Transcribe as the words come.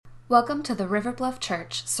Welcome to the River Bluff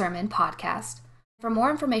Church Sermon Podcast. For more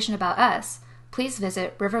information about us, please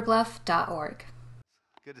visit riverbluff.org.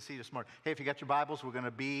 Good to see you this morning. Hey, if you got your Bibles, we're going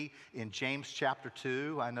to be in James chapter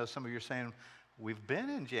 2. I know some of you are saying, we've been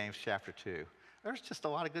in James chapter 2. There's just a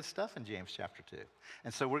lot of good stuff in James chapter 2.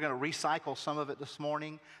 And so we're going to recycle some of it this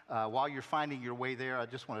morning. While you're finding your way there, I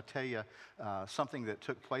just want to tell you something that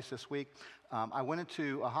took place this week. I went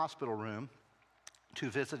into a hospital room to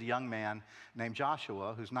visit a young man named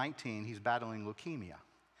Joshua, who's 19. He's battling leukemia.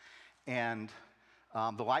 And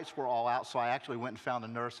the lights were all out, so I actually went and found a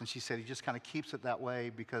nurse, and she said he just kind of keeps it that way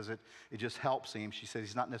because it just helps him. She said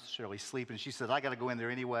he's not necessarily sleeping. She said, I got to go in there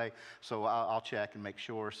anyway, so I'll check and make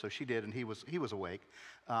sure. So she did, and he was awake.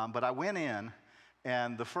 But I went in,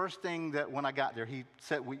 and the first thing that when I got there, he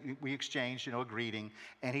said, we exchanged, a greeting,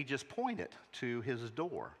 and he just pointed to his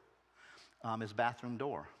door, his bathroom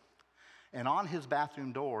door. And on his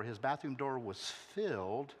bathroom door was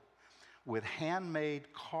filled with handmade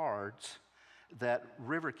cards that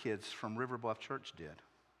River Kids from River Bluff Church did.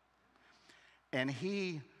 And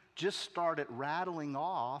he just started rattling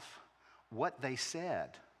off what they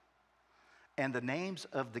said and the names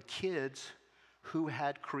of the kids who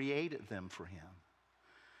had created them for him,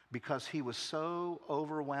 because he was so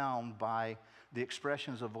overwhelmed by the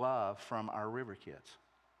expressions of love from our River Kids.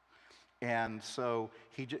 And so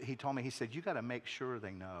he told me, he said, you got to make sure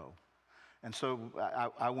they know. And so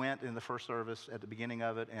I went in the first service at the beginning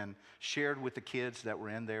of it and shared with the kids that were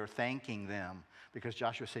in there, thanking them, because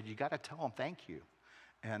Joshua said, you got to tell them thank you.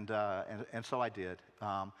 And so I did.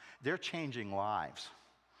 They're changing lives,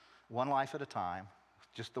 one life at a time,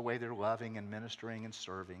 just the way they're loving and ministering and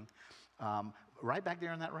serving, right back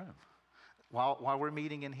there in that room while we're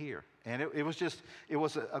meeting in here. And it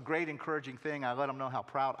was a great encouraging thing. I let them know how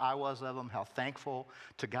proud I was of them, how thankful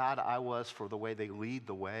to God I was for the way they lead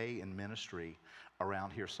the way in ministry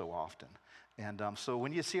around here so often. And so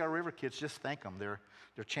when you see our River Kids, just thank them. They're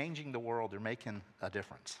changing the world. They're making a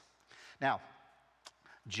difference. Now,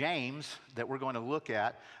 James, that we're going to look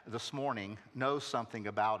at this morning, knows something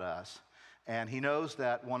about us. And he knows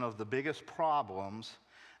that one of the biggest problems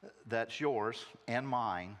that's yours and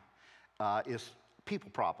mine is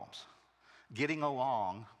people problems, getting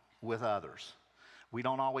along with others. We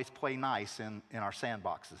don't always play nice in our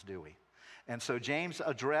sandboxes, do we? And so James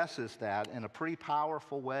addresses that in a pretty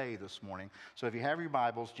powerful way this morning. So if you have your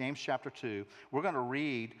Bibles, James chapter 2, we're going to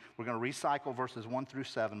recycle verses 1 through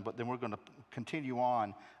 7, but then we're going to continue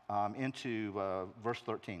on into verse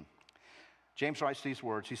 13. James writes these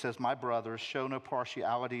words. He says, my brothers, show no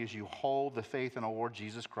partiality as you hold the faith in our Lord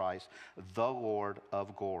Jesus Christ, the Lord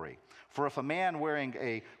of glory. For if a man wearing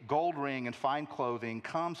a gold ring and fine clothing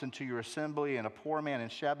comes into your assembly, and a poor man in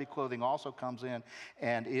shabby clothing also comes in,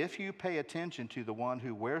 and if you pay attention to the one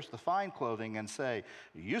who wears the fine clothing and say,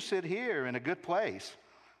 you sit here in a good place,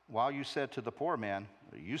 while you said to the poor man,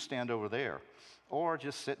 you stand over there, or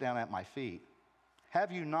just sit down at my feet,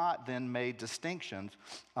 have you not then made distinctions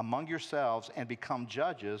among yourselves and become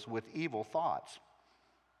judges with evil thoughts?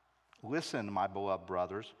 Listen, my beloved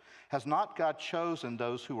brothers, has not God chosen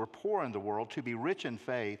those who are poor in the world to be rich in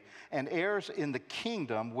faith and heirs in the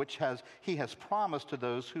kingdom which he has promised to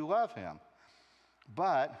those who love him?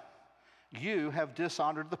 But you have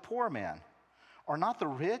dishonored the poor man. Are not the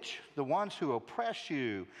rich the ones who oppress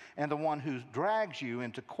you and the one who drags you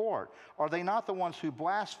into court? Are they not the ones who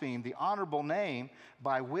blaspheme the honorable name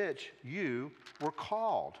by which you were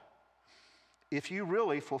called? If you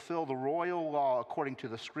really fulfill the royal law according to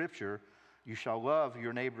the scripture, you shall love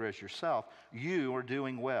your neighbor as yourself, you are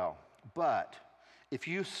doing well. But if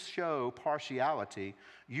you show partiality,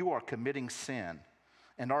 you are committing sin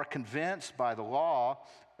and are convinced by the law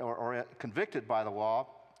or convicted by the law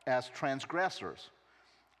as transgressors.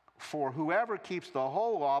 For whoever keeps the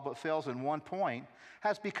whole law but fails in one point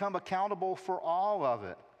has become accountable for all of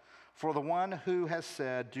it. For the one who has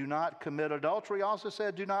said, do not commit adultery, also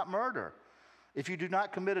said, do not murder. If you do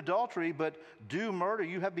not commit adultery but do murder,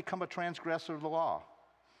 you have become a transgressor of the law.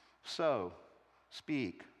 So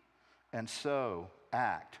speak and so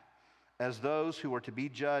act as those who are to be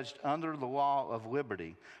judged under the law of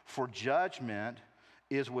liberty. For judgment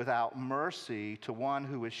is without mercy to one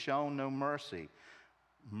who has shown no mercy.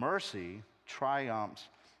 Mercy triumphs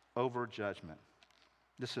over judgment.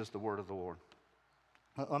 This is the word of the Lord.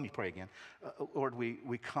 Let me pray again. Lord,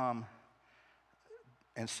 we come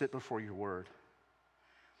and sit before your word.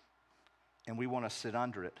 And we want to sit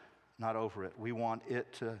under it, not over it. We want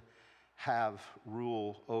it to have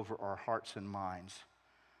rule over our hearts and minds,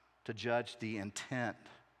 to judge the intent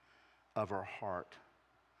of our heart,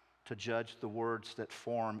 to judge the words that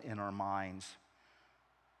form in our minds,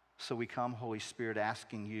 So we come, Holy Spirit,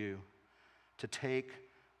 asking you to take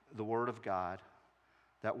the Word of God,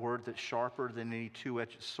 that word that's sharper than any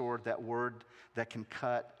two-edged sword, that word that can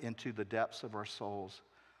cut into the depths of our souls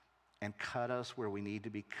and cut us where we need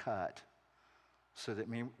to be cut so that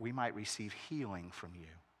we might receive healing from you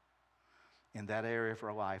in that area of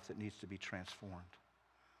our life that needs to be transformed.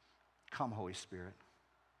 Come, Holy Spirit.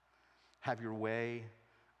 Have your way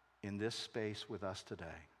in this space with us today.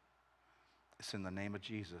 It's in the name of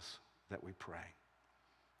Jesus that we pray.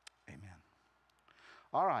 Amen.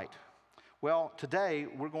 All right. Well, today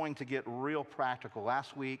we're going to get real practical.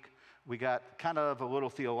 Last week we got kind of a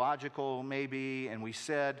little theological maybe, and we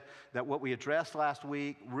said that what we addressed last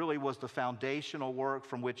week really was the foundational work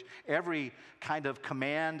from which every kind of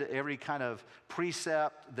command, every kind of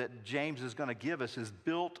precept that James is going to give us is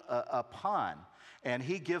built upon. And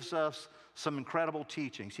he gives us some incredible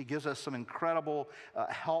teachings. He gives us some incredible,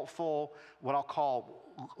 helpful, what I'll call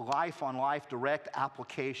life-on-life direct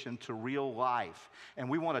application to real life. And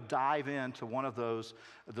we want to dive into one of those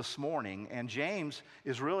this morning. And James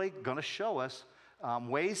is really going to show us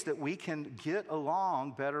ways that we can get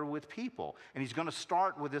along better with people. And he's going to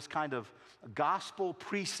start with this kind of gospel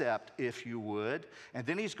precept, if you would. And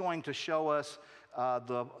then he's going to show us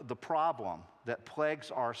the problem that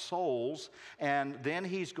plagues our souls, and then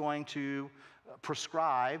he's going to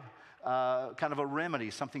prescribe kind of a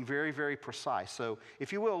remedy, something very, very precise. So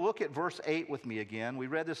if you will, look at verse 8 with me again. We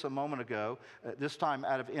read this a moment ago, this time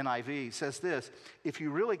out of NIV. It says this: if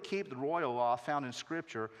you really keep the royal law found in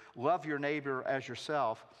Scripture, love your neighbor as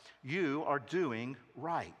yourself, you are doing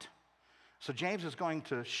right. So James is going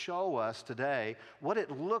to show us today what it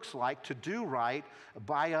looks like to do right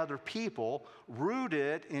by other people,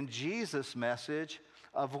 rooted in Jesus' message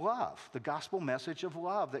of love, the gospel message of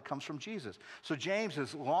love that comes from Jesus. So James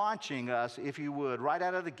is launching us, if you would, right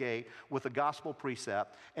out of the gate with a gospel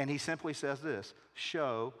precept, and he simply says this: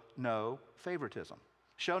 show no favoritism.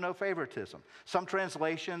 Show no favoritism. Some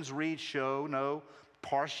translations read show no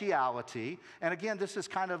partiality. And again, this is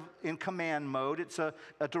kind of in command mode. It's a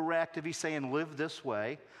directive. He's saying live this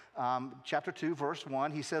way. Chapter 2, verse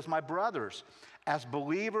 1, he says, my brothers, as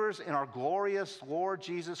believers in our glorious Lord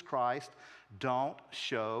Jesus Christ, don't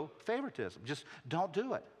show favoritism. Just don't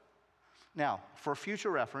do it. Now, for future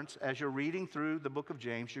reference, as you're reading through the book of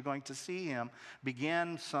James, you're going to see him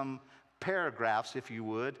begin some paragraphs, if you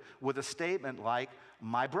would, with a statement like,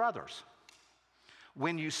 my brothers.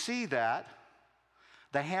 When you see that,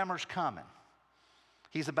 the hammer's coming.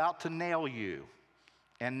 He's about to nail you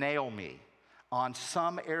and nail me on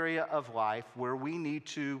some area of life where we need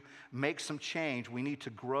to make some change. We need to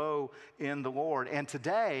grow in the Lord. And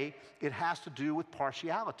today, it has to do with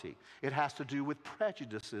partiality. It has to do with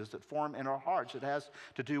prejudices that form in our hearts. It has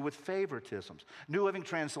to do with favoritisms. New Living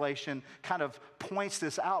Translation kind of points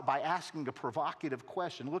this out by asking a provocative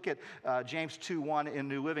question. Look at James 2:1 in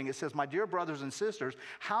New Living. It says, my dear brothers and sisters,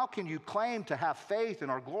 how can you claim to have faith in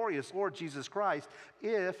our glorious Lord Jesus Christ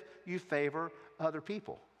if you favor other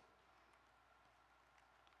people?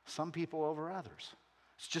 Some people over others.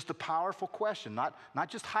 It's just a powerful question, not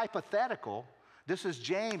just hypothetical. This is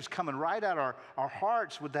James coming right at our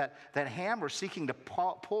hearts with that hammer, seeking to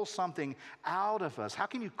pull something out of us. How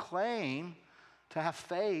can you claim to have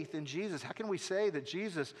faith in Jesus? How can we say that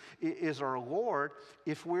Jesus is our Lord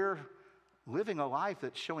if we're living a life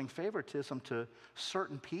that's showing favoritism to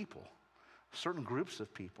certain people, certain groups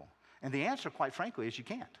of people? And the answer, quite frankly, is you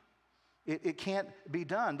can't. It can't be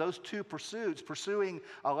done. Those two pursuits, pursuing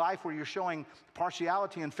a life where you're showing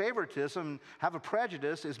partiality and favoritism, have a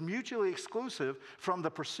prejudice, is mutually exclusive from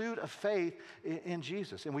the pursuit of faith in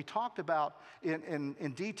Jesus. And we talked about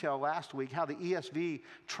in detail last week how the ESV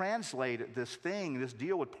translated this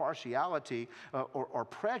deal with partiality or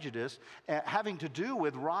prejudice, having to do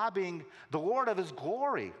with robbing the Lord of his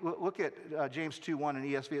glory. Look at James 2:1 in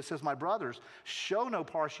ESV. It says, my brothers, show no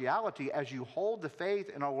partiality as you hold the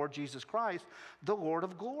faith in our Lord Jesus Christ, the Lord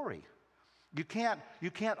of glory. You can't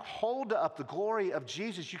hold up the glory of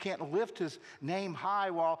Jesus. You can't lift his name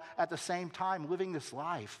high while at the same time living this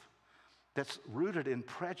life that's rooted in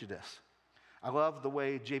prejudice. I love the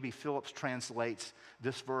way J.B. Phillips translates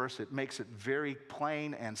this verse. It makes it very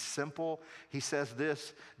plain and simple. He says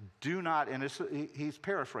this: do not, and he's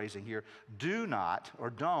paraphrasing here, do not or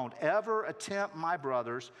don't ever attempt, my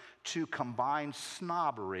brothers, to combine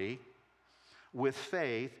snobbery with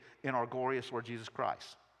faith in our glorious Lord Jesus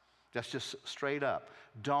Christ. That's just straight up.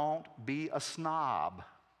 Don't be a snob.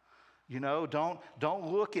 You know, don't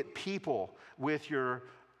look at people with your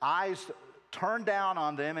eyes turned down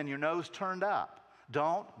on them and your nose turned up.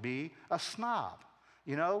 Don't be a snob.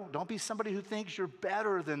 You know, don't be somebody who thinks you're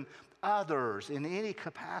better than others in any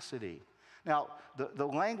capacity. Now, the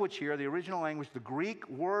language here, the original language, the Greek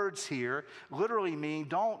words here literally mean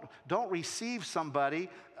don't receive somebody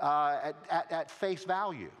at face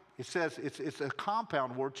value. It says it's a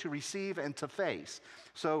compound word, to receive and to face.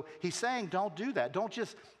 So he's saying don't do that. Don't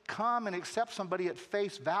just come and accept somebody at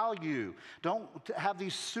face value. Don't have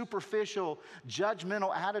these superficial,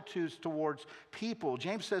 judgmental attitudes towards people.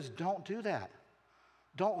 James says don't do that.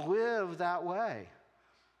 Don't live that way.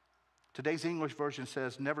 Today's English version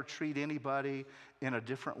says, never treat anybody in a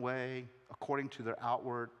different way according to their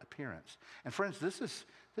outward appearance. And friends, this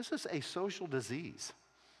is a social disease.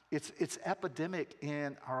 It's epidemic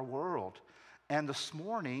in our world. And this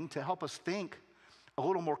morning, to help us think a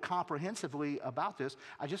little more comprehensively about this,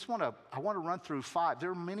 I want to run through 5. There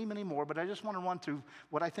are many, many more, but I just want to run through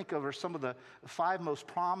what I think of are some of the 5 most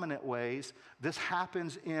prominent ways this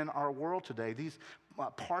happens in our world today. These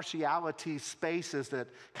partiality spaces that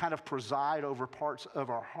kind of preside over parts of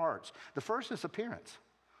our hearts. The first is appearance.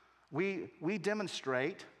 We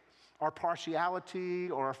demonstrate our partiality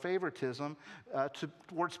or our favoritism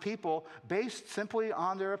towards people based simply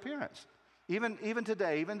on their appearance. Even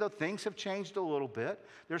today, even though things have changed a little bit,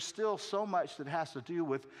 there's still so much that has to do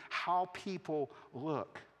with how people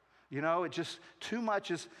look. You know, it just too much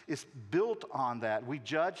is built on that. We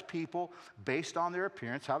judge people based on their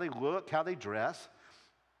appearance, how they look, how they dress.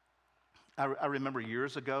 I remember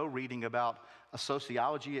years ago reading about a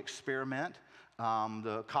sociology experiment.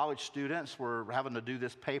 The college students were having to do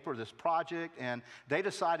this paper, this project, and they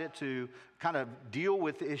decided to kind of deal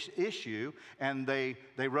with this issue, and they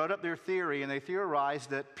wrote up their theory, and they theorized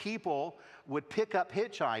that people would pick up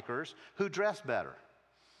hitchhikers who dress better.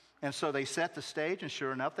 And so they set the stage, and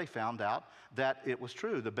sure enough, they found out that it was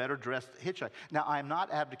true, the better dressed hitchhiker. Now, I'm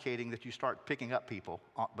not advocating that you start picking up people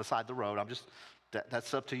beside the road.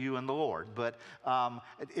 That's up to you and the Lord. But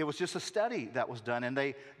it was just a study that was done, and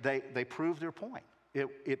they proved their point.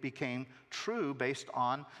 It became true based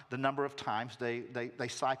on the number of times they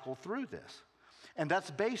cycled through this. And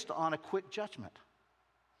that's based on a quick judgment.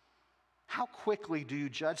 How quickly do you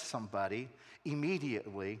judge somebody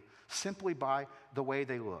immediately simply by the way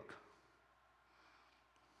they look?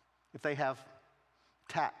 If they have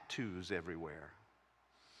tattoos everywhere,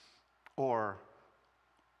 or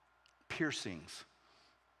piercings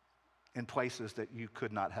in places that you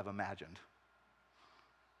could not have imagined,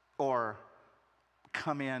 or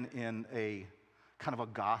come in a kind of a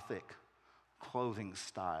gothic clothing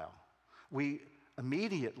style. We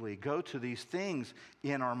immediately go to these things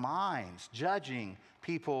in our minds, judging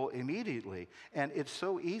people immediately. And it's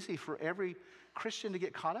so easy for every Christian to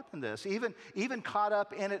get caught up in this, even caught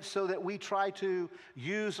up in it so that we try to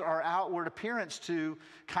use our outward appearance to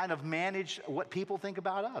kind of manage what people think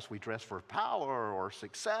about us. We dress for power or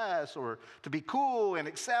success or to be cool and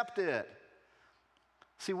accepted.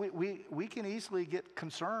 See, we can easily get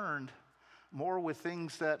concerned more with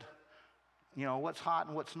things that, you know, what's hot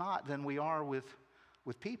and what's not than we are with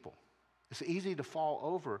people. It's easy to fall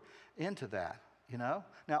over into that, you know.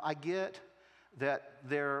 Now, I get that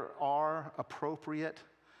there are appropriate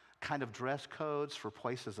kind of dress codes for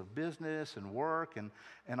places of business and work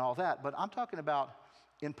and all that, but I'm talking about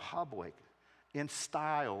in public, in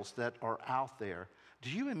styles that are out there.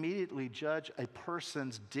 Do you immediately judge a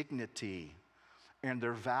person's dignity and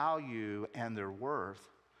their value and their worth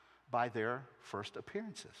by their first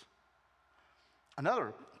appearances?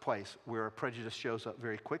 Another place where prejudice shows up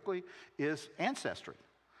very quickly is ancestry.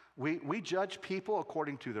 We judge people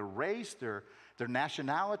according to their race, their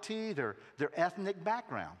nationality, their ethnic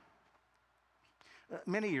background.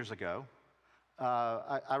 Many years ago,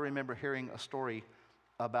 I remember hearing a story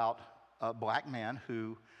about a black man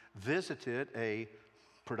who visited a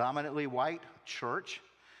predominantly white church,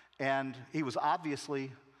 and he was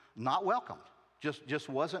obviously not welcomed, just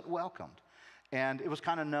wasn't welcomed. And it was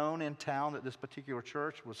kind of known in town that this particular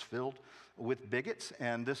church was filled with bigots.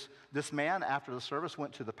 And this man, after the service,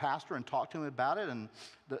 went to the pastor and talked to him about it. And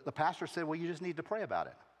the pastor said, well, you just need to pray about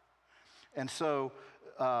it. And so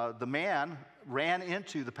the man ran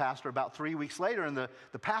into the pastor about 3 weeks later. And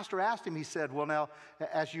the pastor asked him, he said, well, now,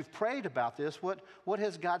 as you've prayed about this, what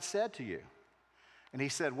has God said to you? And he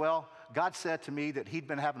said, well, God said to me that he'd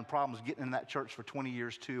been having problems getting in that church for 20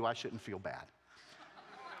 years too. I shouldn't feel bad.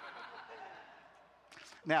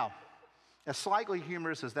 Now, as slightly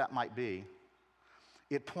humorous as that might be,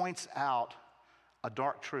 it points out a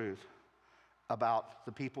dark truth about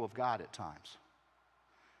the people of God at times,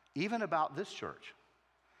 even about this church.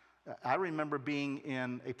 I remember being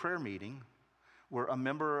in a prayer meeting where a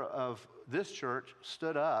member of this church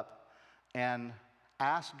stood up and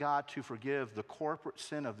asked God to forgive the corporate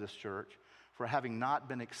sin of this church for having not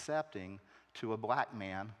been accepting to a black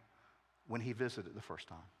man when he visited the first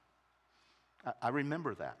time. I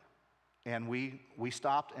remember that. And we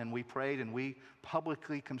stopped and we prayed and we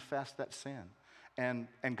publicly confessed that sin. And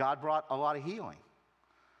God brought a lot of healing.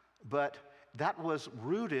 But that was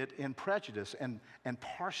rooted in prejudice and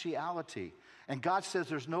partiality. And God says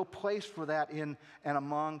there's no place for that in and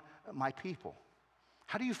among my people.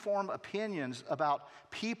 How do you form opinions about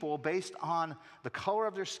people based on the color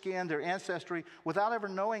of their skin, their ancestry, without ever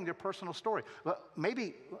knowing their personal story? Well,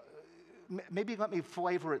 maybe let me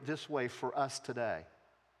flavor it this way for us today.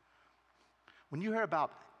 When you hear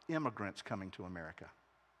about immigrants coming to America,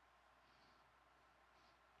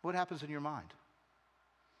 what happens in your mind?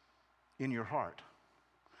 In your heart?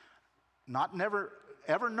 Not never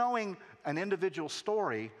ever knowing an individual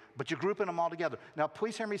story, but you're grouping them all together. Now,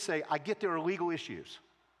 please hear me say, I get there are legal issues.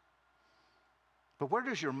 But where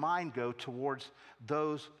does your mind go towards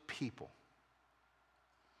those people?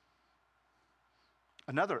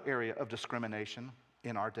 Another area of discrimination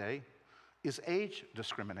in our day is age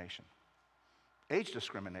discrimination. Age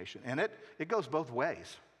discrimination. And it goes both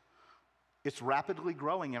ways. It's rapidly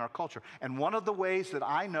growing in our culture. And one of the ways that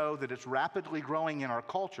I know that it's rapidly growing in our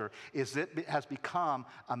culture is that it has become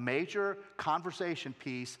a major conversation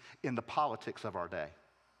piece in the politics of our day.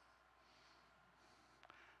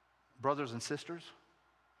 Brothers and sisters,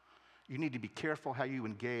 you need to be careful how you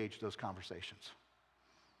engage those conversations.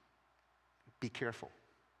 Be careful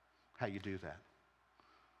how you do that.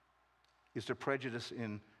 Is there prejudice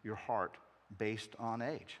in your heart based on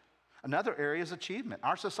age? Another area is achievement.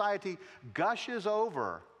 Our society gushes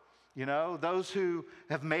over, those who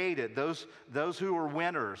have made it, those who are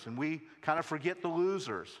winners, and we kind of forget the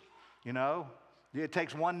losers, It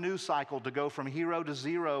takes one news cycle to go from hero to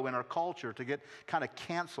zero in our culture to get kind of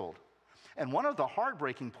canceled. And one of the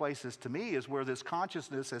heartbreaking places to me is where this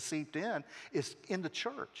consciousness has seeped in, is in the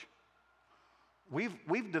church.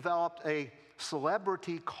 We've developed a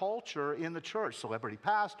celebrity culture in the church. Celebrity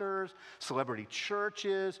pastors, celebrity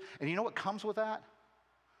churches. And you know what comes with that?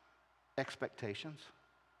 Expectations.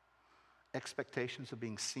 Expectations of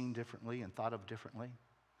being seen differently and thought of differently.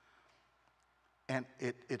 And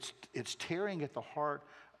it's tearing at the heart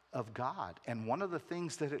of God. And one of the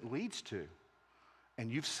things that it leads to,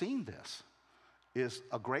 and you've seen this, is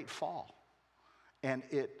a great fall. And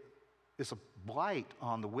it is a blight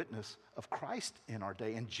on the witness of Christ in our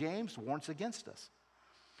day. And James warns against us.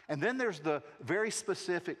 And then there's the very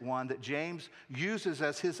specific one that James uses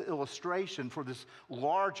as his illustration for this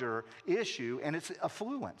larger issue, and it's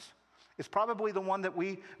affluence. It's probably the one that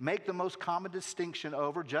we make the most common distinction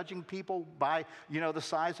over, judging people by, the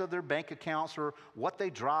size of their bank accounts or what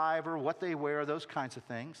they drive or what they wear, those kinds of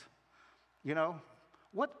things.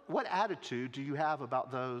 What attitude do you have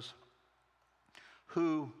about those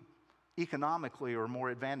who economically are more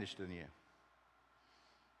advantaged than you?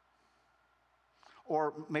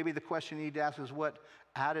 Or maybe the question you need to ask is, what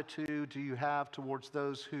attitude do you have towards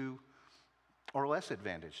those who are less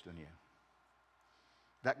advantaged than you?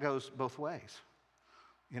 That goes both ways.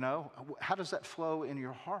 How does that flow in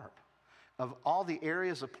your heart? Of all the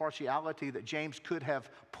areas of partiality that James could have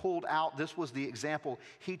pulled out, this was the example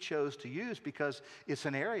he chose to use because it's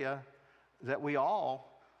an area that we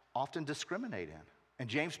all often discriminate in. And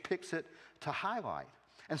James picks it to highlight.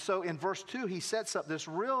 And so in verse 2, he sets up this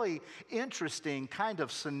really interesting kind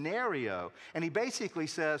of scenario. And he basically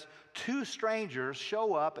says, two strangers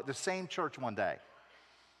show up at the same church one day.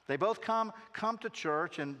 They both come to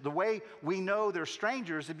church, and the way we know they're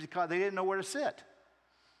strangers is because they didn't know where to sit.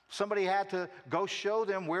 Somebody had to go show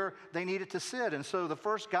them where they needed to sit. And so the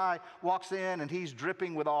first guy walks in, and he's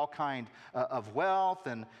dripping with all kind of wealth.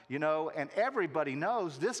 And, and everybody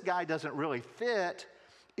knows this guy doesn't really fit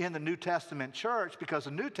in the New Testament church because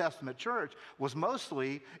the New Testament church was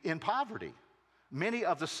mostly in poverty. Many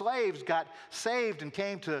of the slaves got saved and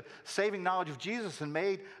came to saving knowledge of Jesus and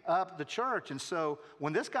made up the church. And so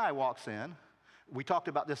when this guy walks in, we talked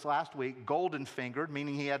about this last week, golden fingered,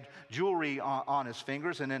 meaning he had jewelry on his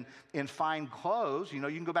fingers, and in fine clothes. You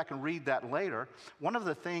can go back and read that later. One of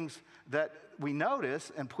the things that we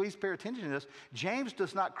notice, and please pay attention to this, James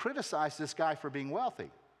does not criticize this guy for being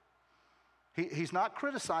wealthy. He's not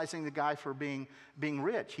criticizing the guy for being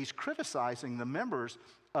rich. He's criticizing the members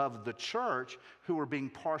of the church who are being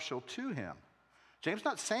partial to him. James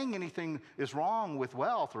not saying anything is wrong with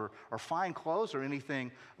wealth or fine clothes or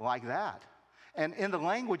anything like that. And in the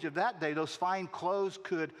language of that day, those fine clothes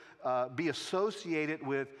could be associated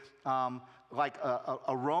with like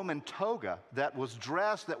a Roman toga that was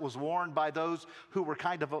dressed, that was worn by those who were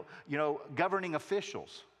kind of, governing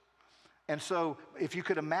officials. And so if you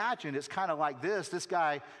could imagine, it's kind of like this. This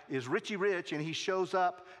guy is Richie Rich, and he shows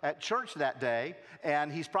up at church that day,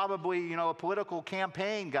 and he's probably, a political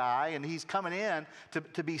campaign guy, and he's coming in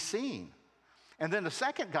to be seen. And then the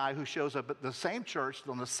second guy who shows up at the same church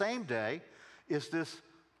on the same day is this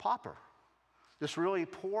pauper, this really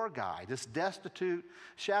poor guy, this destitute,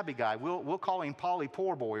 shabby guy. We'll call him Paulie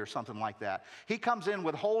Poor Boy or something like that. He comes in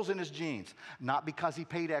with holes in his jeans, not because he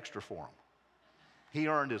paid extra for them. He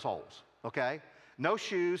earned his holes, okay? No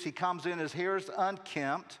shoes. He comes in, his hair's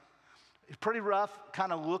unkempt. He's pretty rough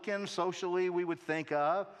kind of looking socially, we would think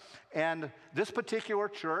of. And this particular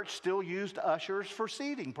church still used ushers for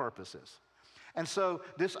seating purposes. And so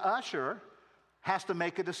this usher has to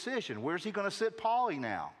make a decision. Where's he going to sit Paulie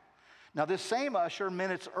now? Now, this same usher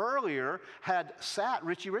minutes earlier had sat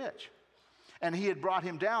Richie Rich. And he had brought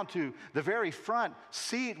him down to the very front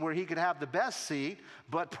seat where he could have the best seat,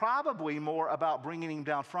 but probably more about bringing him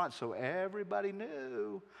down front so everybody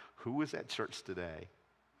knew who was at church today.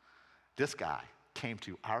 This guy came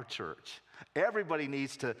to our church. Everybody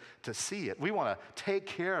needs to see it. We want to take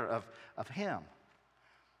care of him.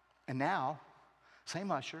 And now,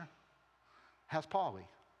 same usher has Paulie.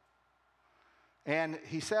 And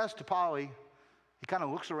he says to Paulie, he kind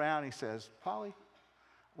of looks around and he says, Paulie,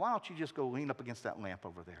 why don't you just go lean up against that lamp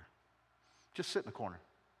over there? Just sit in the corner.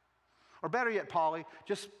 Or better yet, Paulie,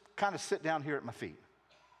 just kind of sit down here at my feet.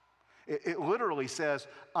 It literally says,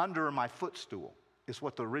 under my footstool, is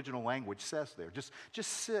what the original language says there.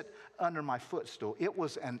 Just sit under my footstool. It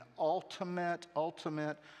was an ultimate,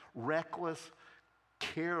 reckless,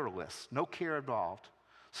 careless, no care involved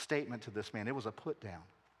statement to this man. It was a put down.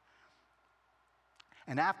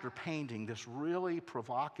 And after painting this really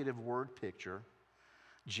provocative word picture,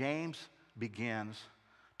 James begins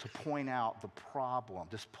to point out the problem,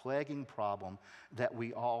 this plaguing problem that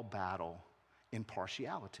we all battle in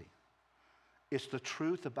partiality. It's the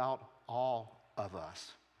truth about all of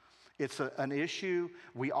us. It's an issue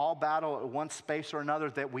we all battle at one space or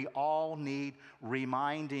another that we all need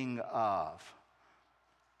reminding of.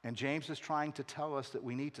 And James is trying to tell us that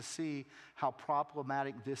we need to see how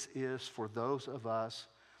problematic this is for those of us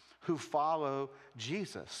who follow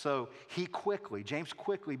Jesus. So James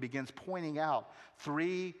quickly begins pointing out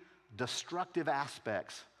three destructive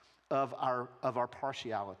aspects of our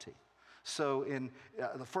partiality. So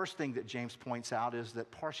the first thing that James points out is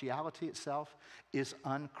that partiality itself is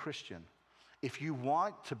unchristian. If you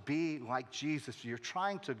want to be like Jesus, you're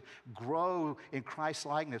trying to grow in Christ's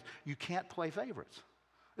likeness, you can't play favorites.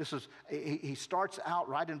 He starts out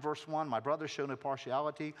right in verse 1, my brothers, show no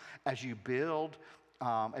partiality as you build,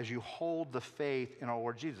 as you hold the faith in our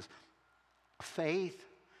Lord Jesus. Faith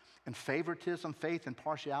and favoritism, faith and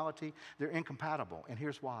partiality, they're incompatible. And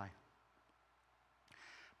here's why.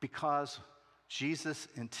 Because Jesus'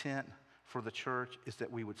 intent for the church is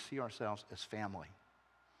that we would see ourselves as family.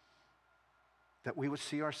 That we would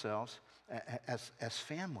see ourselves as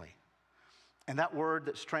family. And that word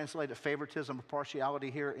that's translated favoritism or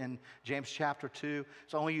partiality here in James chapter 2,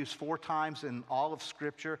 it's only used 4 times in all of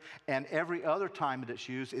Scripture, and every other time that it's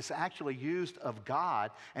used, it's actually used of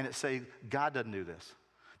God, and it says God doesn't do this.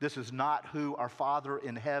 This is not who our Father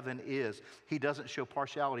in heaven is. He doesn't show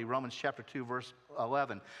partiality. Romans chapter 2, verse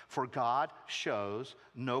 11, for God shows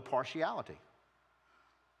no partiality.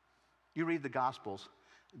 You read the Gospels,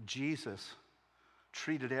 Jesus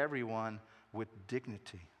treated everyone with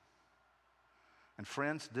dignity. And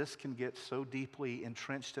friends, this can get so deeply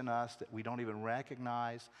entrenched in us that we don't even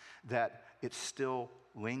recognize that it's still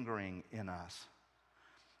lingering in us.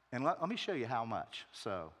 And let me show you how much.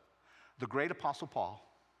 So, the great Apostle Paul,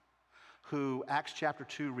 who Acts chapter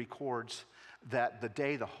 2 records that the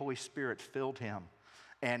day the Holy Spirit filled him,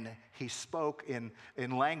 and he spoke in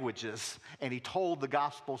languages, and he told the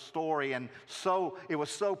gospel story, and so it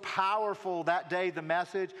was so powerful that day, the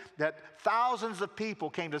message, that thousands of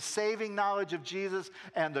people came to saving knowledge of Jesus,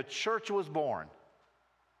 and the church was born.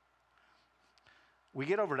 We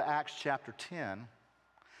get over to Acts chapter 10,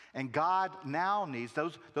 and God now needs,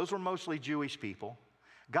 those were mostly Jewish people,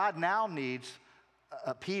 God now needs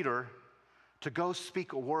Peter to go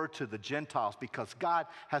speak a word to the Gentiles because God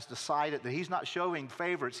has decided that he's not showing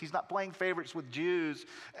favorites. He's not playing favorites with Jews.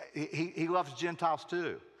 He loves Gentiles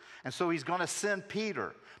too. And so he's going to send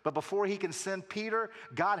Peter. But before he can send Peter,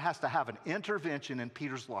 God has to have an intervention in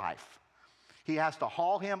Peter's life. He has to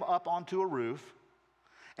haul him up onto a roof,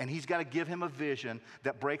 and he's got to give him a vision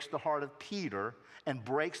that breaks the heart of Peter and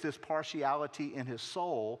breaks this partiality in his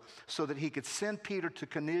soul so that he could send Peter to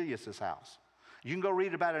Cornelius' house. You can go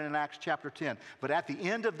read about it in Acts chapter 10. But at the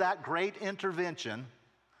end of that great intervention,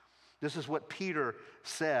 This is what Peter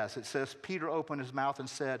says. It says, Peter opened his mouth and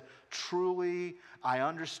said, truly, I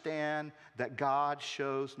understand that God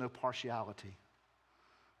shows no partiality.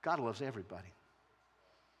 God loves everybody.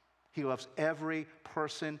 He loves every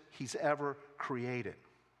person he's ever created.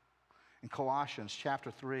 In Colossians chapter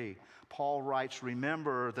 3, Paul writes,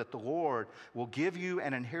 remember that the Lord will give you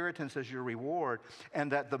an inheritance as your reward,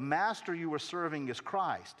 and that the master you are serving is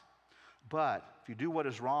Christ. But if you do what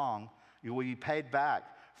is wrong, you will be paid back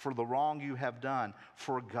for the wrong you have done,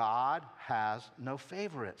 for God has no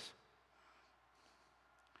favorites.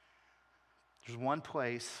 There's one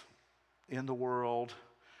place in the world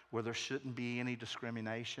where there shouldn't be any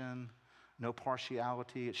discrimination, no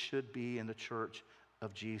partiality. It should be in the church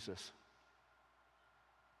of Jesus.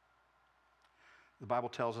 The Bible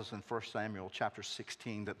tells us in 1 Samuel chapter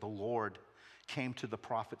 16 that the Lord came to the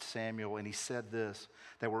prophet Samuel and he said this.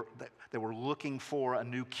 They were looking for a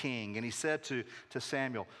new king. And he said to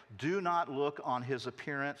Samuel, do not look on his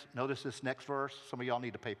appearance. Notice this next verse. Some of y'all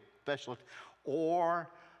need to pay special attention. Or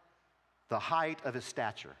the height of his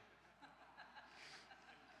stature.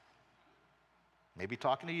 Maybe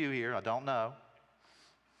talking to you here, I don't know.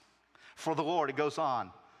 For the Lord, it goes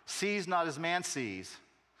on, sees not as man sees.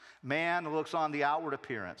 Man looks on the outward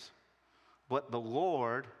appearance, but the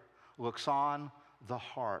Lord looks on the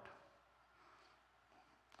heart.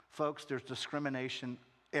 Folks, there's discrimination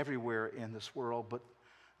everywhere in this world, but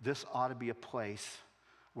this ought to be a place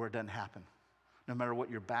where it doesn't happen. No matter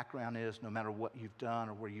what your background is, no matter what you've done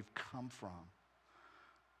or where you've come from,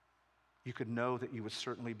 you could know that you would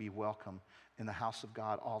certainly be welcome in the house of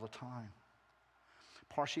God all the time.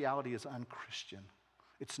 Partiality is unchristian.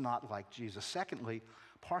 It's not like Jesus. Secondly,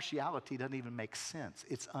 partiality doesn't even make sense.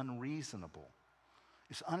 It's unreasonable.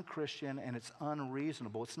 It's unchristian and it's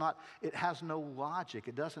unreasonable. It has no logic.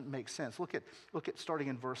 It doesn't make sense. Look at starting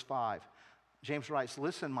in verse 5. James writes,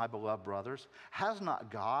 listen, my beloved brothers, has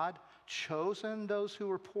not God chosen those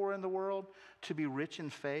who are poor in the world to be rich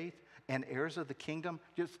in faith and heirs of the kingdom?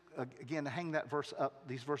 Just again, hang that verse up,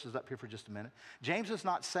 these verses up here for just a minute. James is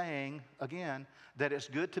not saying, again, that it's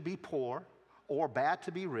good to be poor or bad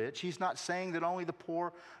to be rich. He's not saying that only the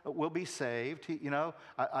poor will be saved.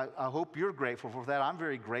 I hope you're grateful for that. I'm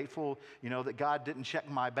very grateful, that God didn't check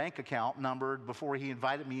my bank account numbered before he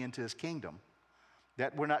invited me into his kingdom.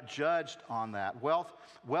 That we're not judged on that. Wealth,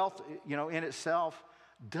 in itself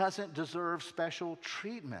doesn't deserve special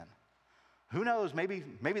treatment. Who knows, maybe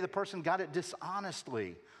the person got it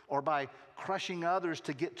dishonestly or by crushing others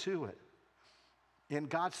to get to it. In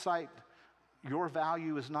God's sight, your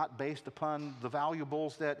value is not based upon the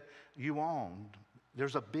valuables that you own.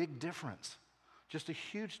 There's a big difference, just a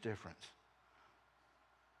huge difference.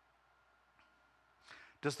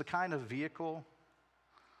 Does the kind of vehicle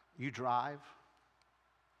you drive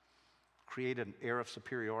create an air of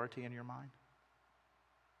superiority in your mind?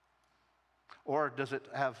 Or does it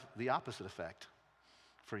have the opposite effect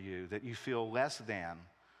for you, that you feel less than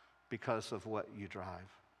because of what you drive?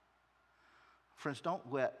 Friends,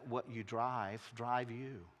 don't let what you drive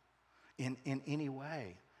you in any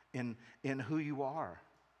way, in who you are.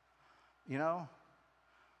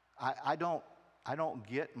 I don't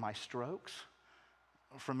get my strokes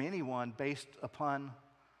from anyone based upon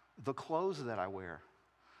the clothes that I wear.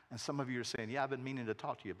 And some of you are saying, yeah, I've been meaning to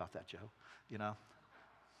talk to you about that, Joe. You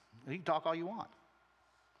can talk all you want.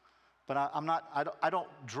 But I don't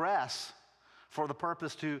dress for the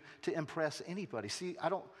purpose to impress anybody. See, I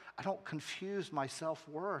don't confuse my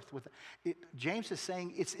self-worth with it. James is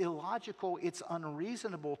saying it's illogical, it's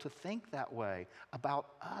unreasonable to think that way about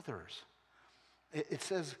others. It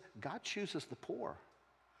says God chooses the poor.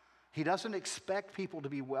 He doesn't expect people to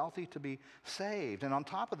be wealthy to be saved. And on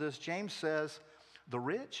top of this, James says the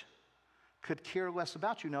rich could care less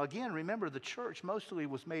about you. Now again, remember the church mostly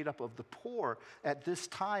was made up of the poor at this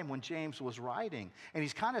time when James was writing. And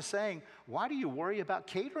he's kind of saying, why do you worry about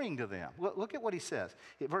catering to them? Look at what he says.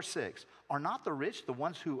 Verse 6, are not the rich the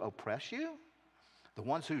ones who oppress you? The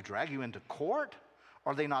ones who drag you into court?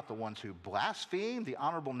 Are they not the ones who blaspheme the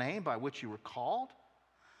honorable name by which you were called?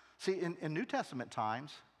 See, in New Testament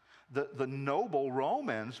times, the noble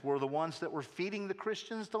Romans were the ones that were feeding the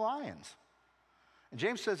Christians to lions. And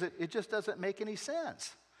James says it just doesn't make any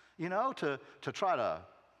sense, to try to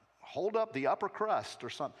hold up the upper crust or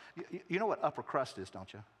something. You know what upper crust is,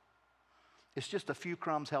 don't you? It's just a few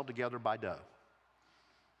crumbs held together by dough.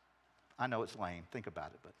 I know it's lame. Think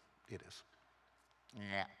about it, but it is.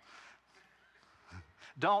 Yeah.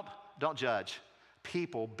 Don't judge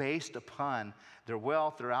people based upon their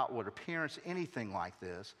wealth, their outward appearance, anything like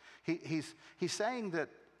this. He's saying that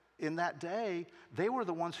in that day, they were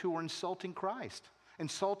the ones who were insulting Christ.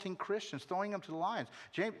 insulting Christians, throwing them to the lions.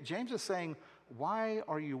 James is saying, why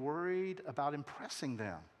are you worried about impressing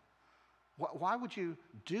them? Why would you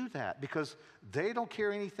do that? Because they don't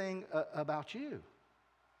care anything about you.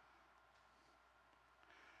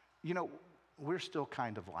 You know, we're still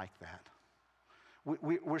kind of like that.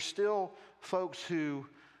 We're still folks who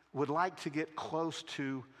would like to get close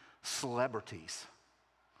to celebrities.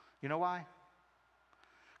 You know why?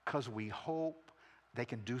 Because we hope they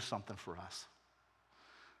can do something for us.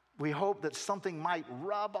 We hope that something might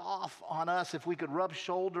rub off on us if we could rub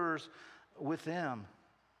shoulders with them.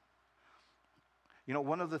 You know,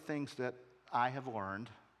 one of the things that I have learned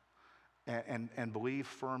and believe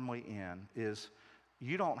firmly in is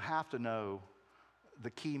you don't have to know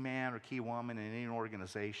the key man or key woman in any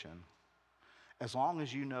organization as long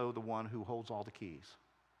as you know the one who holds all the keys.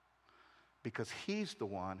 Because he's the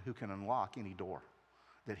one who can unlock any door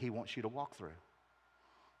that he wants you to walk through.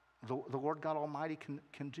 The Lord God Almighty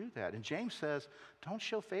can do that. And James says, don't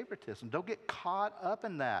show favoritism. Don't get caught up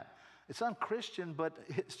in that. It's unchristian, but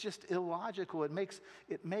it's just illogical. It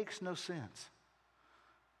makes no sense.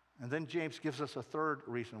 And then James gives us a third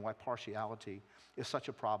reason why partiality is such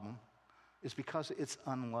a problem. It's because it's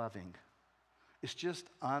unloving. It's just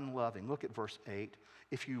unloving. Look at verse 8.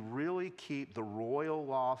 If you really keep the royal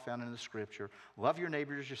law found in the Scripture, love your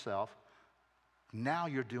neighbor as yourself, now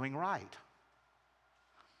you're doing right.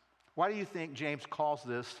 Why do you think James calls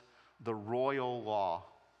this the royal law?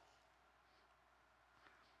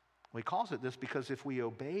 Well, he calls it this because if we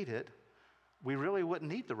obeyed it, we really wouldn't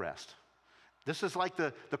need the rest. This is like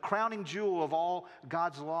the crowning jewel of all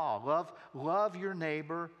God's law. Love your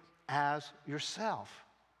neighbor as yourself.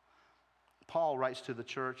 Paul writes to the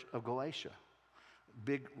church of Galatia,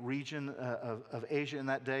 big region of Asia in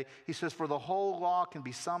that day. He says, for the whole law can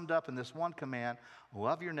be summed up in this one command,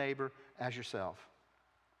 love your neighbor as yourself.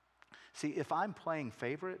 See, if I'm playing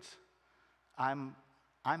favorites, I'm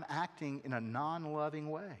acting in a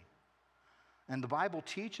non-loving way. And the Bible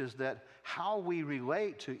teaches that how we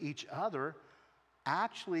relate to each other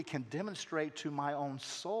actually can demonstrate to my own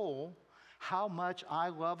soul how much I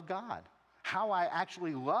love God, how I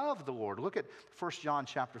actually love the Lord. Look at 1 John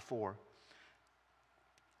chapter 4.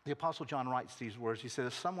 The Apostle John writes these words. He says,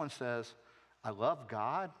 if someone says, I love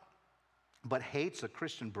God, but hates a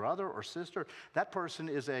Christian brother or sister, that person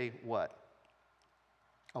is a what?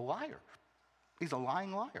 A liar. He's a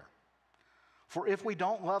lying liar. For if we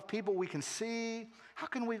don't love people we can see, how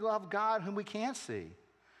can we love God whom we can't see?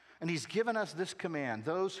 And he's given us this command.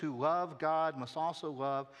 Those who love God must also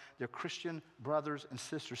love their Christian brothers and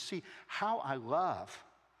sisters. See, how I love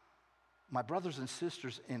my brothers and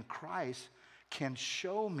sisters in Christ can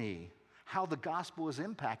show me how the gospel is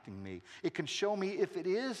impacting me. It can show me if it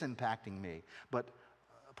is impacting me. But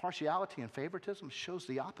partiality and favoritism shows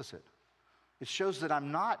the opposite. It shows that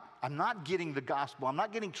I'm not getting the gospel. I'm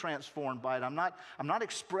not getting transformed by it. I'm not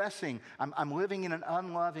expressing. I'm living in an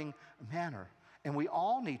unloving manner. And we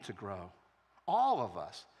all need to grow. All of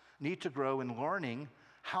us need to grow in learning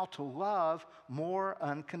how to love more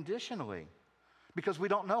unconditionally. Because we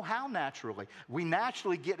don't know how naturally. We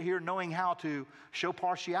naturally get here knowing how to show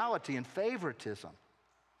partiality and favoritism.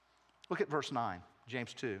 Look at verse 9,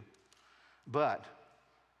 James 2. But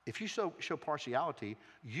if you show partiality,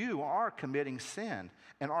 you are committing sin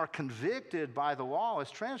and are convicted by the law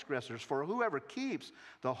as transgressors. For whoever keeps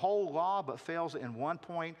the whole law but fails in one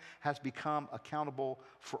point has become accountable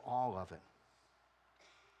for all of it.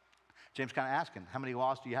 James kind of asking, how many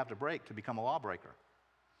laws do you have to break to become a lawbreaker?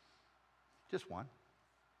 Just one.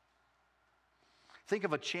 Think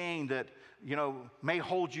of a chain that, may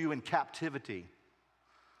hold you in captivity.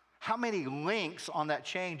 How many links on that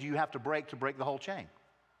chain do you have to break the whole chain?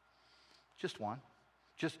 Just one.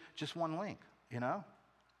 Just one link, Have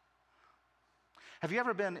you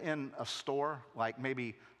ever been in a store, like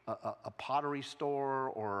maybe a pottery store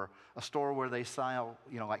or a store where they sell,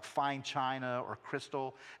 like fine china or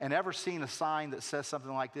crystal, and ever seen a sign that says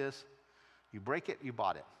something like this? You break it, you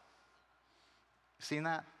bought it. Seen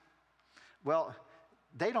that? Well,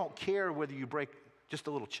 they don't care whether you break just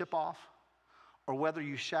a little chip off or whether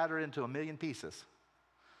you shatter it into a million pieces.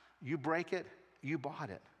 You break it, you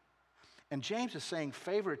bought it. And James is saying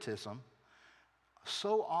favoritism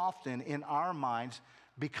so often in our minds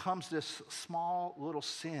becomes this small little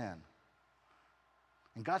sin.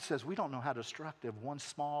 And God says we don't know how destructive one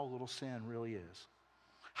small little sin really is.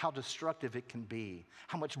 How destructive it can be.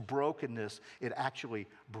 How much brokenness it actually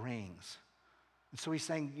brings. And so he's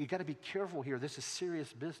saying, you got to be careful here. This is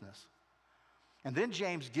serious business. And then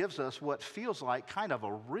James gives us what feels like kind of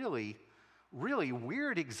a really, really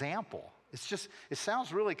weird example It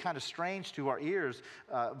sounds really kind of strange to our ears.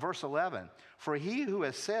 Verse 11, for he who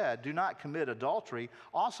has said, do not commit adultery,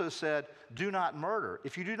 also said, do not murder.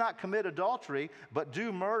 If you do not commit adultery, but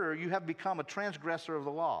do murder, you have become a transgressor of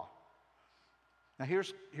the law. Now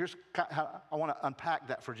here's how I want to unpack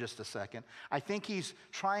that for just a second. I think he's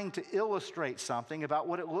trying to illustrate something about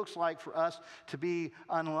what it looks like for us to be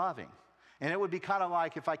unloving. And it would be kind of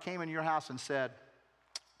like if I came in your house and said,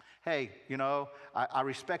 hey, you know, I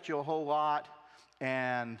respect you a whole lot,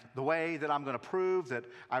 and the way that I'm going to prove that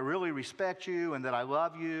I really respect you and that I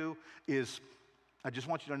love you is, I just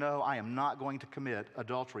want you to know I am not going to commit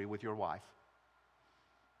adultery with your wife.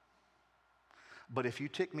 But if you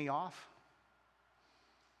tick me off,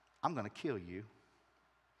 I'm going to kill you.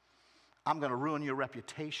 I'm going to ruin your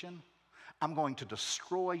reputation. I'm going to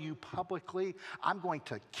destroy you publicly. I'm going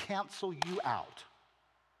to cancel you out.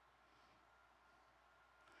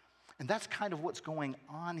 And that's kind of what's going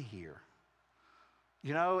on here.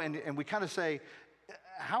 You know, and we kind of say,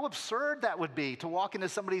 how absurd that would be to walk into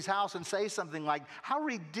somebody's house and say something like, how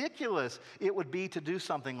ridiculous it would be to do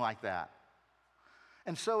something like that.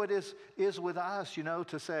 And so it is with us, you know,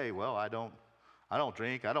 to say, well, I don't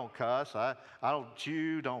drink, I don't cuss, I don't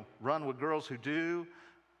chew, don't run with girls who do.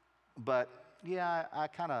 But yeah, I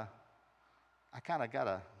kind of got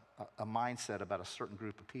a mindset about a certain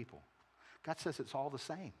group of people. God says it's all the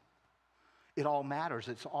same. It all matters.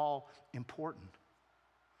 It's all important.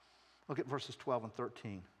 Look at verses 12 and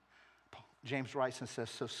 13. James writes and says,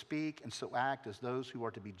 so speak and so act as those who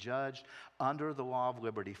are to be judged under the law of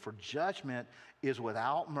liberty. For judgment is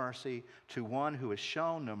without mercy to one who has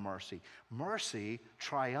shown no mercy. Mercy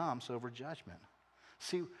triumphs over judgment.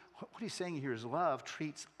 See, what he's saying here is love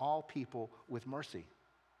treats all people with mercy.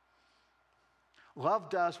 Love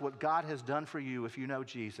does what God has done for you if you know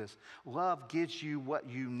Jesus. Love gives you what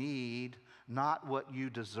you need, not what you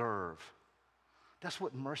deserve. That's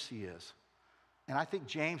what mercy is. And I think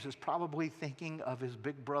James is probably thinking of his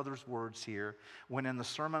big brother's words here when in the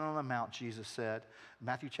Sermon on the Mount Jesus said,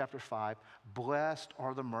 Matthew chapter 5, blessed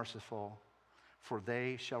are the merciful, for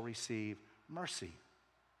they shall receive mercy.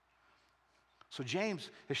 So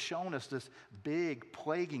James has shown us this big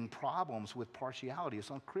plaguing problems with partiality.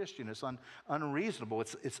 It's unchristian, it's unreasonable,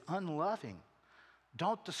 it's unloving.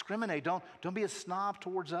 Don't discriminate, don't be a snob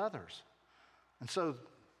towards others. And so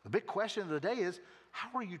the big question of the day is, how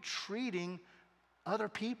are you treating other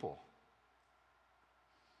people?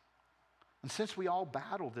 And since we all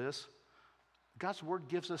battle this, God's word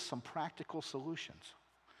gives us some practical solutions.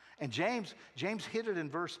 And James hit it in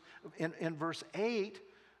verse 8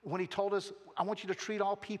 when he told us, I want you to treat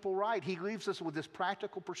all people right. He leaves us with this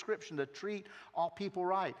practical prescription to treat all people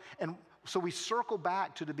right. And so we circle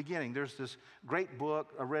back to the beginning. There's this great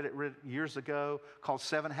book, I read it years ago, called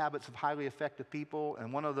 7 Habits of Highly Effective People.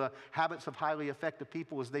 And one of the habits of highly effective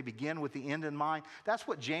people is they begin with the end in mind. That's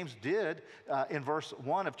what James did in verse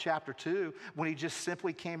 1 of chapter 2 when he just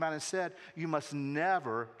simply came out and said, you must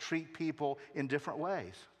never treat people in different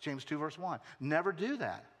ways. James 2 verse 1. Never do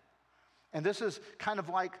that. And this is kind of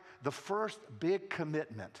like the first big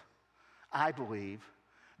commitment, I believe,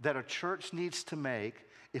 that a church needs to make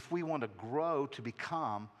if we want to grow to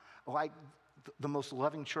become like the most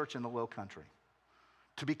loving church in the Low Country.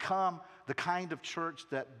 To become the kind of church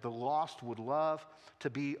that the lost would love to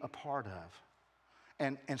be a part of.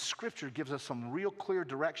 And Scripture gives us some real clear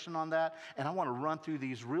direction on that. And I want to run through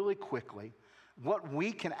these really quickly. What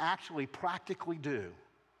we can actually practically do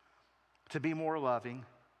to be more loving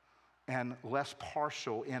and less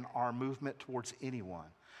partial in our movement towards anyone.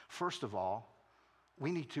 First of all,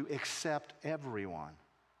 we need to accept everyone.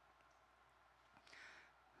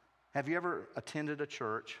 Have you ever attended a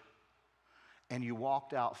church and you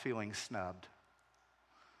walked out feeling snubbed?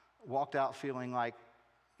 Walked out feeling like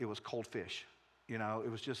it was cold fish. You know, it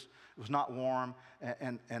was not warm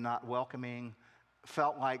and not welcoming.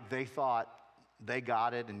 Felt like they thought they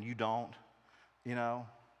got it and you don't, you know.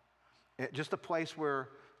 Just a place where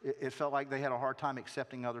it felt like they had a hard time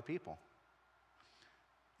accepting other people.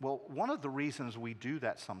 Well, one of the reasons we do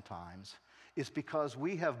that sometimes is because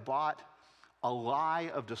we have bought a lie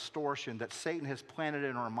of distortion that Satan has planted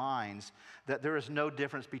in our minds that there is no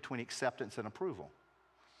difference between acceptance and approval.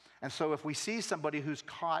 And so if we see somebody who's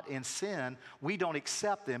caught in sin, we don't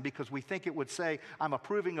accept them because we think it would say, I'm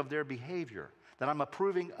approving of their behavior, that I'm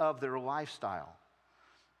approving of their lifestyle.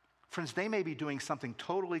 Friends, they may be doing something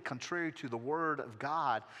totally contrary to the Word of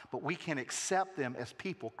God, but we can accept them as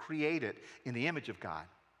people created in the image of God,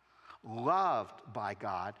 loved by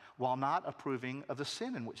God, while not approving of the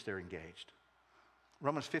sin in which they're engaged.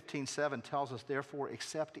 Romans 15:7 tells us, therefore,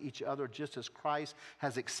 accept each other just as Christ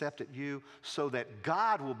has accepted you, so that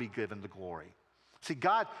God will be given the glory. See,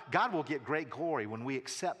 God will get great glory when we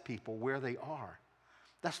accept people where they are.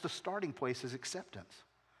 That's the starting place, is acceptance.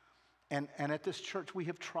 And at this church, we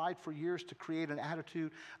have tried for years to create an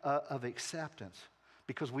attitude of acceptance,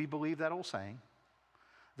 because we believe that old saying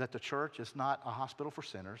that the church is not a hospital for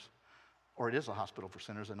sinners, or it is a hospital for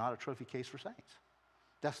sinners and not a trophy case for saints.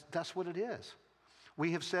 That's what it is.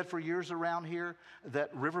 We have said for years around here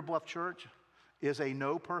that River Bluff Church is a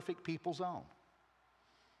no perfect people zone.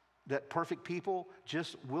 That perfect people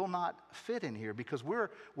just will not fit in here, because we're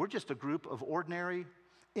just a group of ordinary,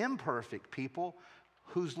 imperfect people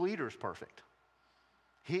whose leader's perfect.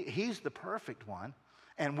 He's the perfect one,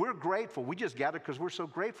 and we're grateful. We just gather because we're so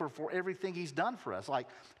grateful for everything he's done for us, like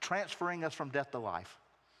transferring us from death to life,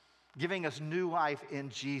 giving us new life in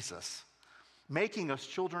Jesus, making us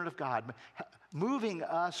children of God, moving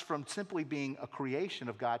us from simply being a creation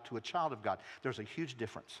of God to a child of God. There's a huge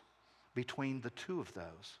difference between the two of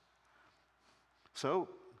those. So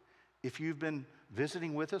if you've been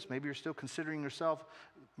visiting with us, maybe you're still considering yourself,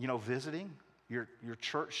 visiting, your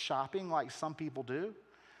church shopping like some people do.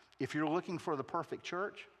 If you're looking for the perfect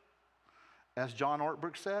church, as John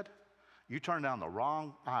Ortberg said, you turn down the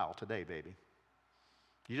wrong aisle today, baby.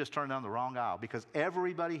 You just turn down the wrong aisle, because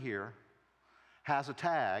everybody here has a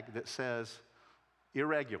tag that says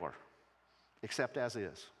irregular, except as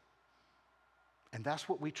is. And that's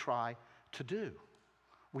what we try to do.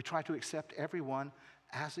 We try to accept everyone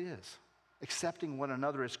as is, accepting one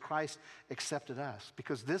another as Christ accepted us.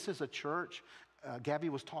 Because this is a church, Gabby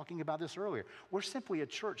was talking about this earlier, we're simply a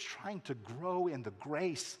church trying to grow in the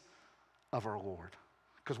grace of our Lord.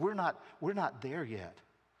 Because we're not there yet.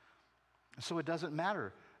 So it doesn't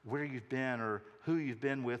matter where you've been or who you've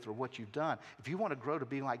been with or what you've done. If you want to grow to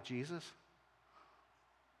be like Jesus,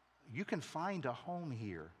 you can find a home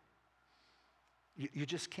here. You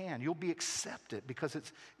just can. You'll be accepted, because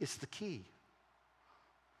it's the key.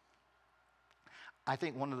 I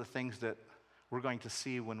think one of the things that we're going to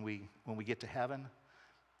see when we get to heaven,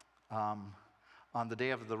 on the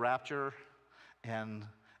day of the rapture, and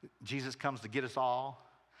Jesus comes to get us all,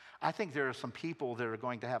 I think there are some people that are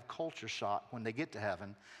going to have culture shock when they get to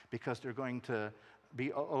heaven, because they're going to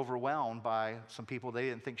be overwhelmed by some people they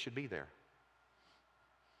didn't think should be there.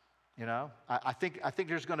 I think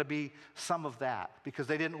there's going to be some of that, because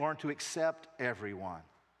they didn't learn to accept everyone.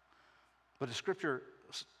 But the scripture,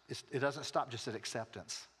 it doesn't stop just at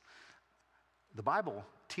acceptance. The Bible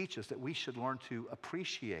teaches that we should learn to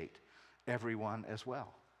appreciate everyone as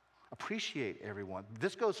well. Appreciate everyone.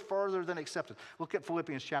 This goes further than acceptance. Look at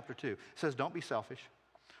Philippians chapter 2. It says, don't be selfish.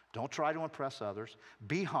 Don't try to impress others.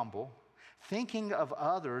 Be humble. Thinking of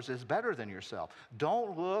others is better than yourself.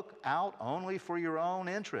 Don't look out only for your own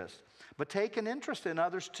interest, but take an interest in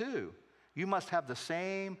others too. You must have the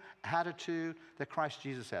same attitude that Christ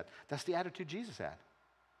Jesus had. That's the attitude Jesus had.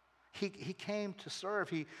 He came to serve.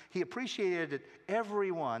 He appreciated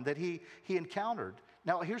everyone that he encountered.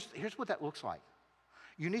 Now, here's what that looks like.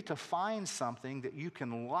 You need to find something that you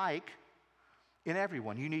can like in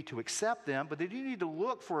everyone. You need to accept them, but then you need to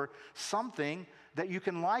look for something that you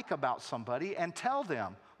can like about somebody and tell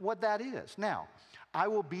them what that is. Now, I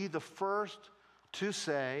will be the first to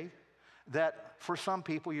say that for some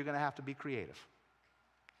people, you're going to have to be creative.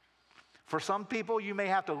 For some people, you may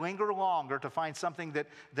have to linger longer to find something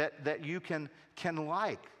that you can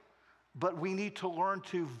like. But we need to learn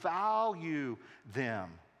to value them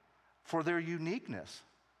for their uniqueness.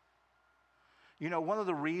 One of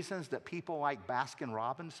the reasons that people like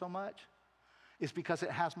Baskin-Robbins so much is because it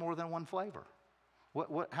has more than one flavor.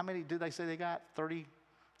 How many did they say they got? 30,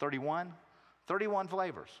 31? 31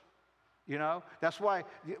 flavors. That's why,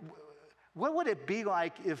 what would it be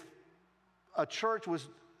like if a church was,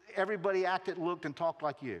 everybody acted, looked, and talked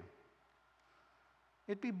like you?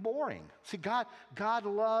 It'd be boring. See, God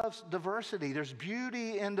loves diversity. There's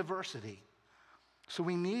beauty in diversity. So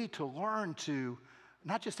we need to learn to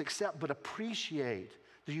not just accept, but appreciate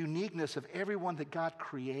the uniqueness of everyone that God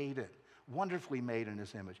created, wonderfully made in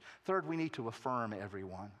his image. Third, we need to affirm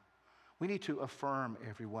everyone. We need to affirm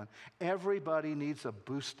everyone. Everybody needs a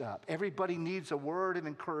boost up. Everybody needs a word of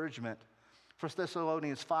encouragement. 1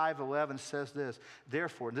 Thessalonians 5:11 says this,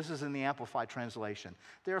 therefore, this is in the Amplified Translation,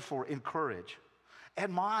 therefore encourage,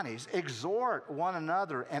 admonish, exhort one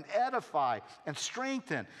another, and edify, and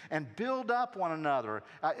strengthen, and build up one another.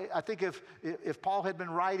 I think if Paul had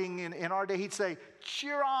been writing in our day, he'd say,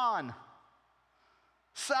 cheer on,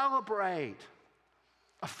 celebrate,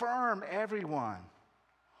 affirm everyone.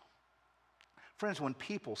 Friends, when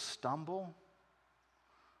people stumble,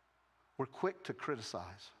 We're quick to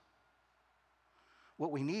criticize.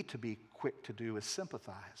 What we need to be quick to do is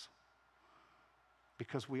sympathize,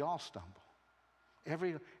 because we all stumble.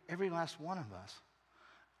 Every last one of us.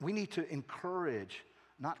 We need to encourage,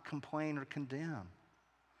 not complain or condemn.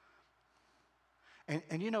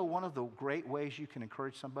 And you know, one of the great ways you can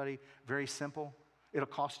encourage somebody, very simple, it'll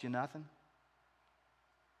cost you nothing.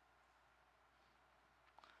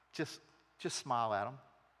 Just smile at them.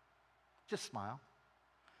 Just smile.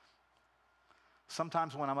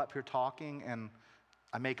 Sometimes when I'm up here talking and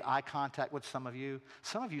I make eye contact with some of you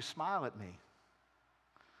smile at me.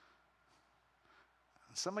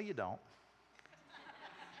 Some of you don't.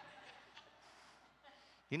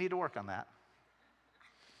 You need to work on that.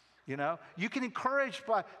 You know, you can encourage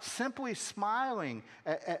by simply smiling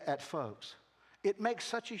at folks. It makes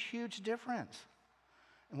such a huge difference.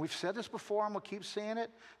 And we've said this before, and we'll keep saying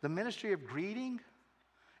it. The ministry of greeting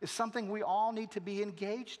is something we all need to be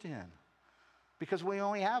engaged in, because we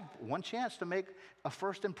only have one chance to make a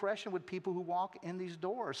first impression with people who walk in these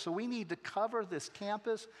doors. So we need to cover this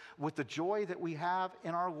campus with the joy that we have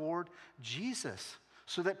in our Lord Jesus,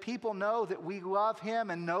 so that people know that we love him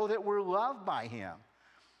and know that we're loved by him.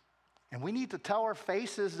 And we need to tell our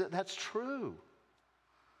faces that that's true.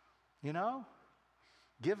 You know?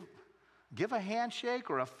 Give a handshake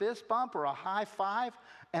or a fist bump or a high five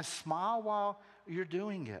and smile while you're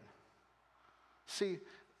doing it. See,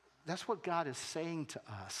 that's what God is saying to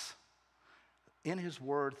us in his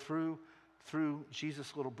word through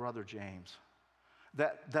Jesus' little brother James.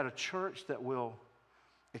 That a church that will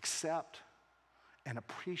accept and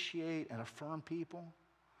appreciate and affirm people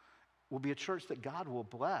will be a church that God will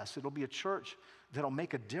bless. It'll be a church that'll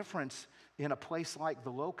make a difference in a place like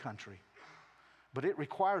the Low Country. But it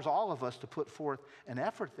requires all of us to put forth an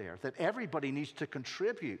effort there, that everybody needs to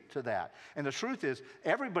contribute to that. And the truth is,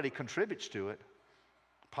 everybody contributes to it,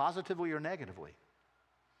 positively or negatively.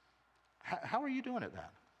 How are you doing at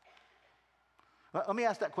that? Let me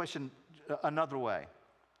ask that question another way.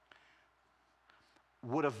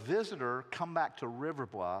 Would a visitor come back to River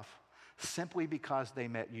Bluff simply because they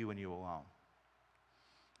met you and you alone?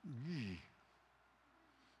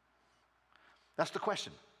 That's the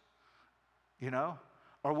question. You know?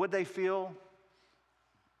 Or would they feel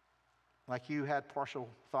like you had partial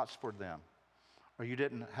thoughts for them, or you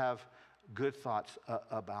didn't have good thoughts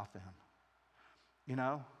about them? You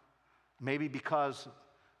know? Maybe because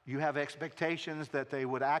you have expectations that they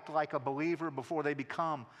would act like a believer before they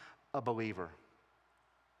become a believer.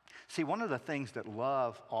 See, one of the things that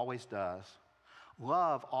love always does,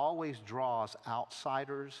 love always draws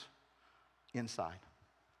outsiders inside.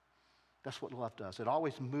 That's what love does. It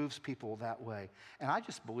always moves people that way. And I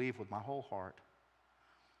just believe with my whole heart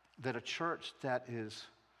that a church that is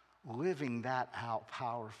living that out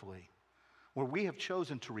powerfully, where we have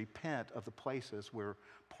chosen to repent of the places where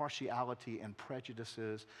partiality and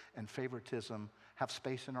prejudices and favoritism have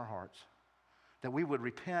space in our hearts, that we would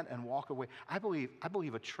repent and walk away. I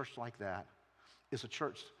believe a church like that is a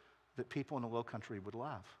church that people in the Low Country would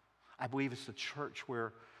love. I believe it's a church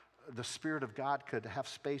where the Spirit of God could have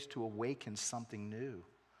space to awaken something new.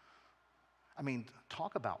 I mean,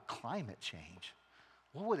 talk about climate change.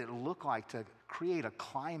 What would it look like to create a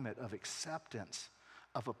climate of acceptance,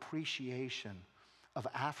 of appreciation, of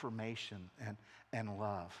affirmation, and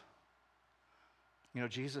love? You know,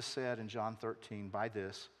 Jesus said in John 13, by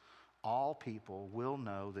this, all people will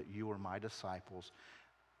know that you are my disciples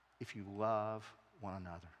if you love one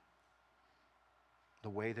another. The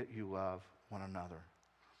way that you love one another.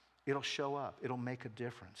 It'll show up. It'll make a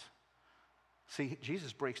difference. See,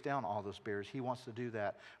 Jesus breaks down all those barriers. He wants to do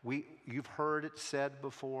that. You've heard it said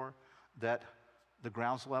before that the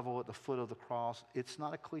ground's level at the foot of the cross, it's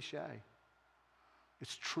not a cliche.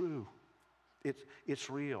 It's true. It's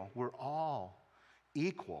real. We're all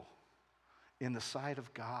equal in the sight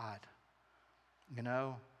of God. You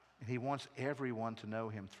know, and he wants everyone to know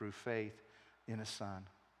him through faith in his Son.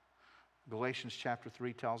 Galatians chapter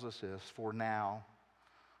 3 tells us this, for now,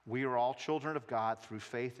 we are all children of God through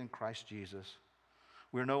faith in Christ Jesus.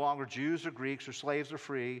 We are no longer Jews or Greeks or slaves or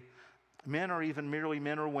free, men or even merely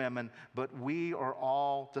men or women, but we are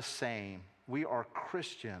all the same. We are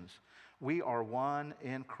Christians. We are one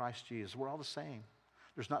in Christ Jesus. We're all the same.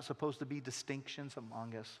 There's not supposed to be distinctions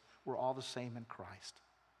among us. We're all the same in Christ.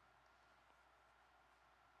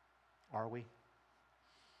 Are we?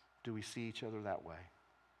 Do we see each other that way?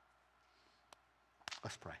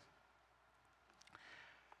 Let's pray.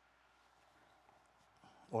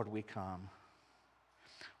 Lord, we come.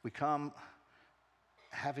 We come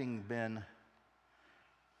having been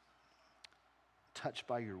touched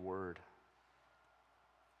by your word,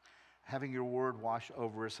 having your word wash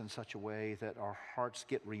over us in such a way that our hearts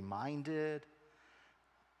get reminded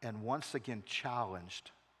and once again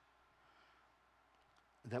challenged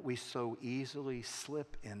that we so easily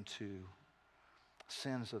slip into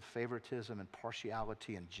sins of favoritism and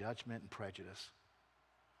partiality and judgment and prejudice.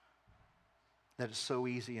 That it's so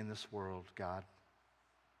easy in this world, God.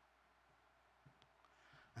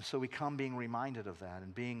 And so we come being reminded of that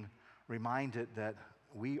and being reminded that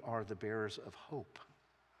we are the bearers of hope,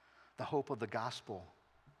 the hope of the gospel,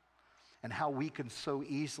 and how we can so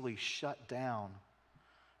easily shut down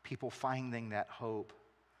people finding that hope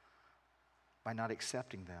by not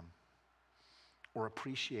accepting them or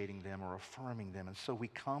appreciating them or affirming them. And so we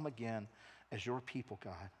come again as your people,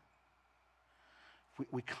 God.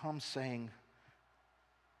 We come saying,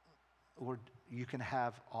 Lord, you can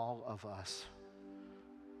have all of us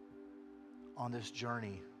on this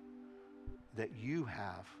journey that you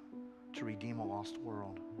have to redeem a lost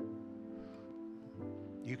world.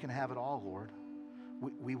 You can have it all, Lord.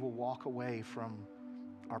 We will walk away from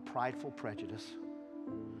our prideful prejudice,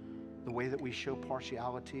 the way that we show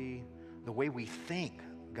partiality, the way we think,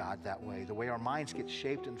 God, that way, the way our minds get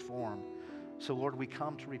shaped and formed. So, Lord, we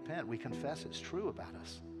come to repent. We confess it's true about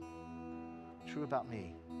us, true about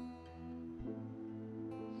me.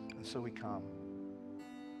 And so we come.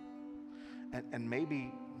 And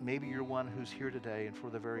maybe you're one who's here today and for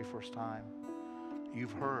the very first time,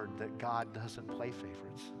 you've heard that God doesn't play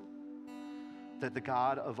favorites, that the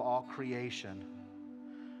God of all creation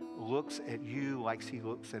looks at you like he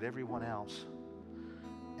looks at everyone else,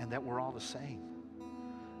 and that we're all the same,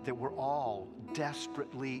 that we're all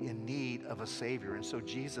desperately in need of a Savior. And so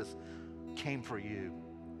Jesus came for you.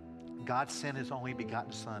 God sent his only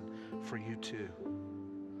begotten Son for you too,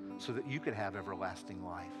 so that you could have everlasting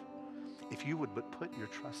life. If you would but put your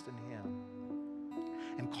trust in him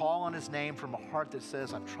and call on his name from a heart that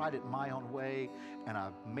says, I've tried it my own way and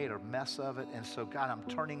I've made a mess of it. And so, God, I'm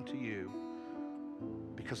turning to you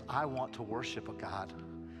because I want to worship a God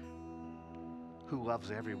who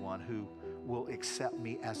loves everyone, who will accept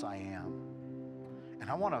me as I am. And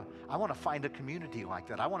I want to find a community like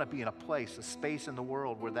that. I want to be in a place, a space in the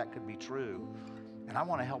world where that could be true. And I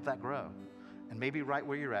want to help that grow. And maybe right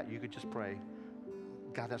where you're at, you could just pray,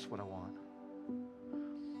 God, that's what I want.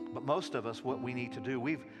 But most of us, what we need to do,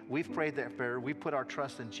 we've prayed that prayer, we've put our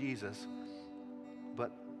trust in Jesus,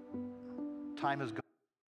 but time has gone.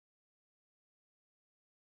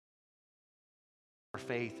 Our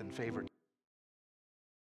faith and favor.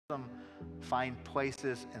 Find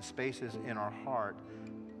places and spaces in our heart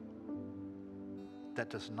that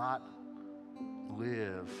does not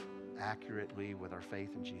live accurately with our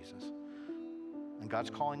faith in Jesus. And God's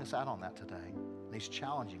calling us out on that today. And he's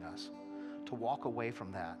challenging us to walk away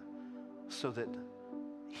from that so that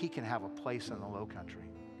he can have a place in the low country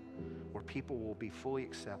where people will be fully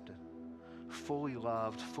accepted, fully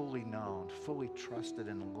loved, fully known, fully trusted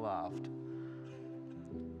and loved.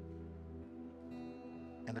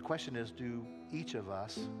 And the question is, do each of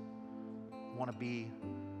us want to be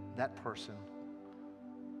that person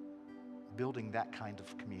building that kind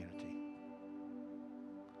of community?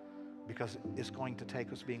 Because it's going to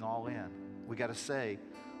take us being all in. We got to say,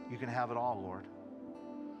 you can have it all, Lord.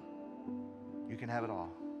 You can have it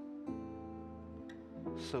all.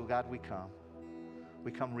 So God, we come.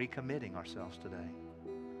 We come recommitting ourselves today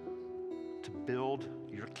to build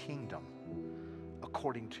your kingdom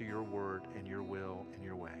according to your word and your will and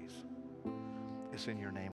your ways. It's in your name.